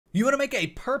You want to make a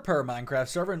Purpur Minecraft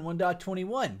server in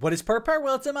 1.21. What is Purpur?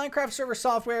 Well, it's a Minecraft server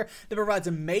software that provides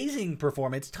amazing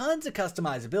performance, tons of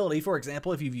customizability. For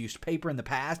example, if you've used Paper in the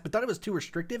past but thought it was too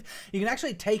restrictive, you can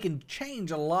actually take and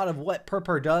change a lot of what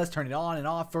Purpur does, turn it on and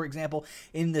off, for example,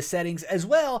 in the settings, as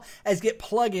well as get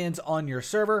plugins on your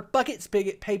server. Bukkit,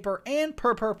 Spigot, Paper, and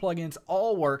Purpur plugins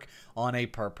all work on a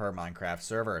Purpur Minecraft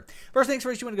server. First things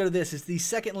first, you want to go to this. It's the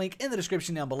second link in the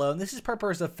description down below, and this is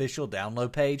Purpur's official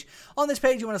download page. On this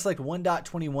page, you want to select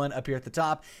 1.21 up here at the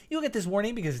top. You'll get this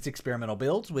warning because it's experimental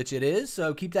builds, which it is,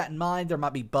 so keep that in mind. There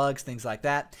might be bugs, things like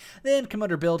that. Then come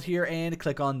under build here and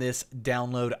click on this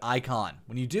download icon.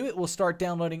 When you do, it will start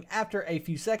downloading after a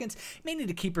few seconds. You may need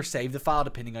to keep or save the file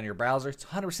depending on your browser. It's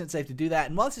 100% safe to do that.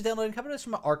 And while this is downloading, come to us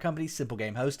from our company,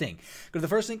 SimpleGameHosting. Go to the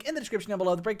first link in the description down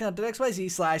below, the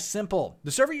breakdown.xyz/simple.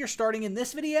 The server you're starting in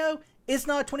this video is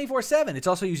not 24/7. It's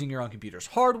also using your own computer's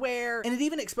hardware, and it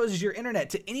even exposes your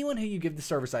internet to anyone who you give the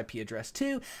server's IP address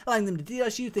to, allowing them to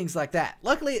DDoS you, things like that.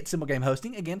 Luckily, at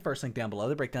SimpleGameHosting, again, first link down below,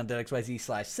 the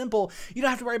breakdown.xyz/simple, you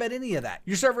don't have to worry about any of that.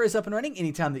 Your server is up and running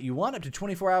anytime that you want, up to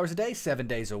 24 hours a day, 7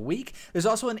 days a week. There's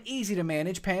also an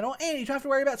easy-to-manage panel, and you don't have to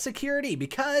worry about security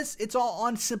because it's all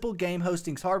on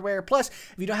SimpleGameHosting's hardware. Plus,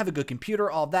 if you don't have a good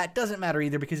computer, all that doesn't matter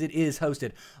either because it is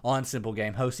hosted on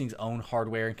SimpleGameHosting's own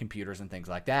hardware and computers and things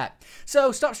like that.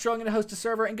 So stop struggling to host a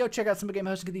server and go check out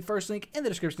SimpleGameHosting at the first link in the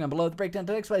description down below, the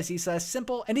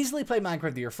breakdown.xyz/simple, and easily play Minecraft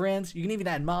with your friends. You can even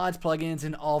add mods, plugins,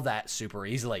 and all that super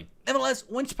easily. Nevertheless,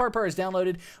 once Purpur is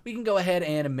downloaded, we can go ahead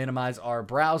and minimize our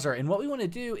browser. And what we want to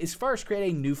do is first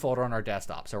create a new folder on our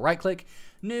desktop. So right click,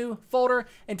 new folder,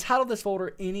 and title this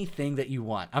folder anything that you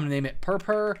want. I'm going to name it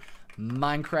Purpur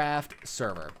Minecraft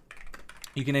Server.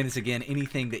 You can name this again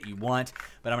anything that you want,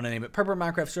 but I'm going to name it Purpur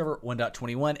Minecraft Server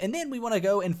 1.21, and then we want to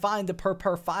go and find the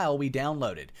Purpur file we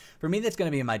downloaded. For me, that's going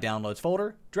to be in my downloads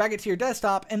folder. Drag it to your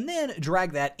desktop, and then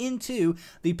drag that into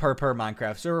the Purpur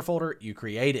Minecraft Server folder you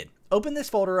created. Open this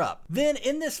folder up. Then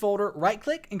in this folder,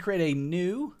 right-click and create a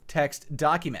new text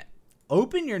document.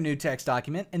 Open your new text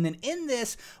document, and then in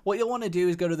this, what you'll want to do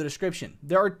is go to the description.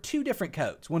 There are two different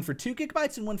codes, one for 2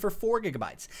 gigabytes and one for 4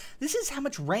 gigabytes. This is how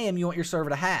much RAM you want your server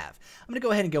to have. I'm going to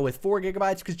go ahead and go with 4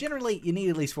 gigabytes because generally you need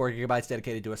at least 4 gigabytes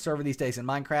dedicated to a server these days in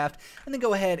Minecraft, and then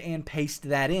go ahead and paste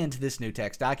that into this new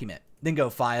text document. Then go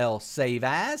File, Save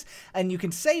As, and you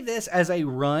can save this as a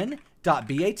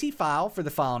run.bat file for the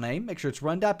file name. Make sure it's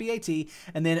run.bat,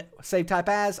 and then save type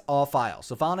as all files.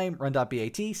 So file name,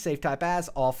 run.bat, save type as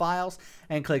all files,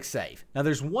 and click save. Now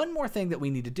there's one more thing that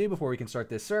we need to do before we can start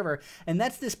this server, and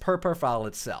that's this Purpur file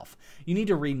itself. You need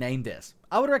to rename this.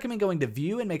 I would recommend going to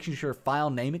view and making sure file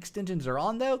name extensions are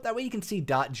on though. That way you can see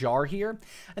 .jar here,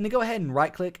 and then go ahead and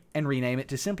right click and rename it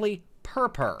to simply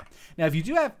Purpur. Now, if you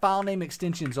do have file name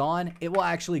extensions on, it will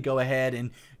actually go ahead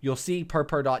and you'll see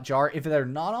purpur.jar. If they're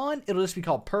not on, it'll just be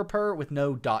called Purpur with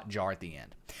no .jar at the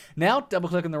end. Now, double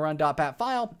click on the run.bat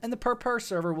file, and the Purpur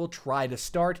server will try to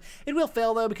start. It will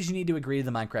fail, though, because you need to agree to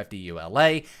the Minecraft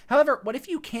EULA. However, what if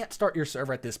you can't start your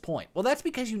server at this point? Well, that's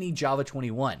because you need Java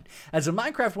 21. As of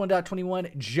Minecraft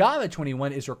 1.21, Java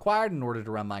 21 is required in order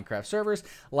to run Minecraft servers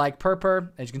like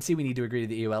Purpur. As you can see, we need to agree to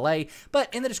the EULA,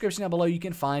 but in the description down below, you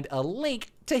can find a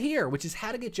link to here, which is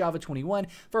how to get Java 21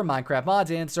 for Minecraft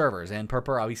mods and servers. And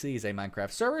Purpur obviously is a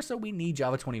Minecraft server, so we need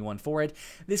Java 21 for it.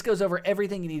 This goes over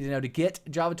everything you need to know to get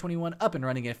Java 21 up and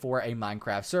running it for a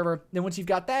Minecraft server. Then once you've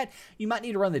got that, you might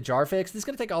need to run the jar fix. This is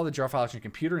going to take all the jar files on your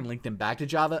computer and link them back to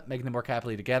Java, making them work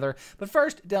happily together. But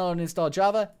first, download and install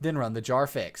Java, then run the jar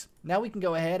fix. Now we can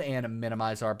go ahead and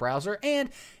minimize our browser, and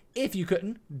if you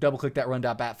couldn't, double click that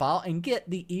run.bat file and get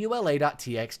the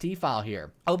eula.txt file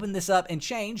here. Open this up and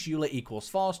change eula equals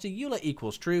false to eula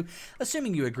equals true,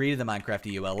 assuming you agree to the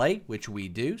Minecraft EULA, which we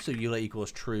do, so eula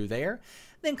equals true there.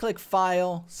 Then click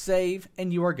File, Save,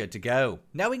 and you are good to go.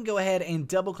 Now we can go ahead and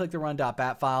double click the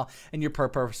run.bat file and your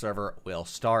Purpur server will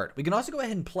start. We can also go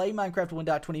ahead and play Minecraft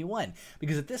 1.21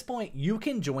 because at this point you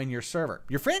can join your server.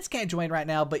 Your friends can't join right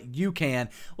now, but you can.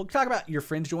 We'll talk about your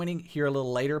friends joining here a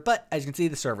little later, but as you can see,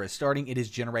 the server is starting. It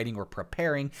is generating or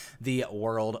preparing the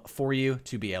world for you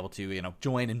to be able to,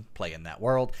 join and play in that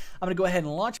world. I'm going to go ahead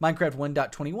and launch Minecraft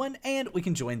 1.21 and we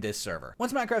can join this server.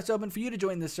 Once Minecraft's open, for you to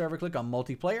join this server, click on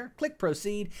Multiplayer, click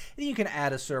Proceed, and then you can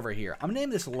add a server here. I'm going to name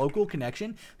this Local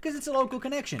Connection because it's a local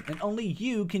connection and only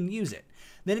you can use it.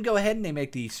 Then go ahead and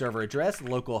make the server address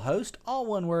localhost, all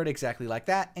one word exactly like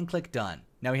that, and click Done.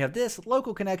 Now we have this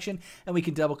local connection, and we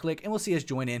can double click and we'll see us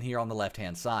join in here on the left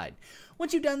hand side.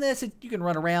 Once you've done this, you can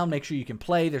run around, make sure you can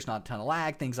play, there's not a ton of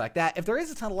lag, things like that. If there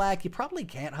is a ton of lag, you probably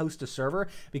can't host a server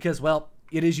because, well,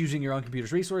 it is using your own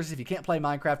computer's resources. If you can't play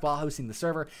Minecraft while hosting the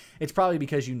server, it's probably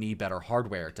because you need better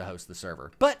hardware to host the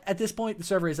server. But at this point, the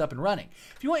server is up and running.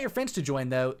 If you want your friends to join,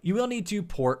 though, you will need to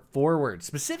port forward.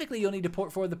 Specifically, you'll need to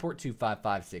port forward the port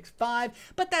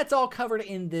 25565, but that's all covered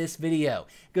in this video.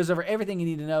 It goes over everything you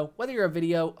need to know, whether you're a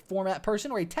video format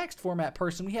person or a text format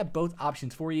person. We have both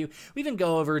options for you. We even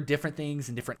go over different things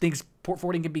and different things port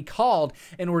forwarding can be called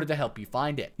in order to help you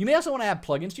find it. You may also want to add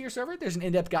plugins to your server. There's an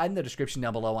in-depth guide in the description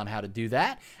down below on how to do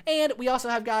that. And we also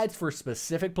have guides for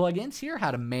specific plugins here,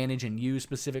 how to manage and use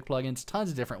specific plugins. Tons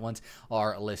of different ones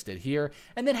are listed here.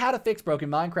 And then how to fix broken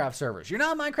Minecraft servers. You're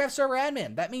not a Minecraft server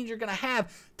admin. That means you're going to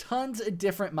have tons of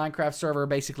different Minecraft server,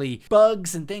 basically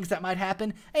bugs and things that might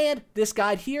happen. And this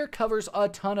guide here covers a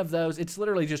ton of those. It's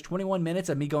literally just 21 minutes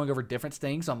of me going over different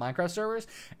things on Minecraft servers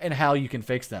and how you can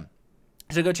fix them.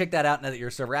 So go check that out now that you're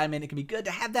a server admin. It can be good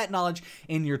to have that knowledge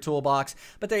in your toolbox.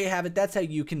 But there you have it. That's how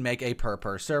you can make a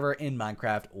purpur server in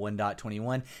Minecraft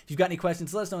 1.21. If you've got any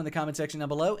questions, let us know in the comment section down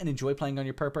below, and enjoy playing on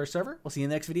your purpur server. We'll see you in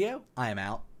the next video. I am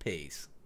out. Peace.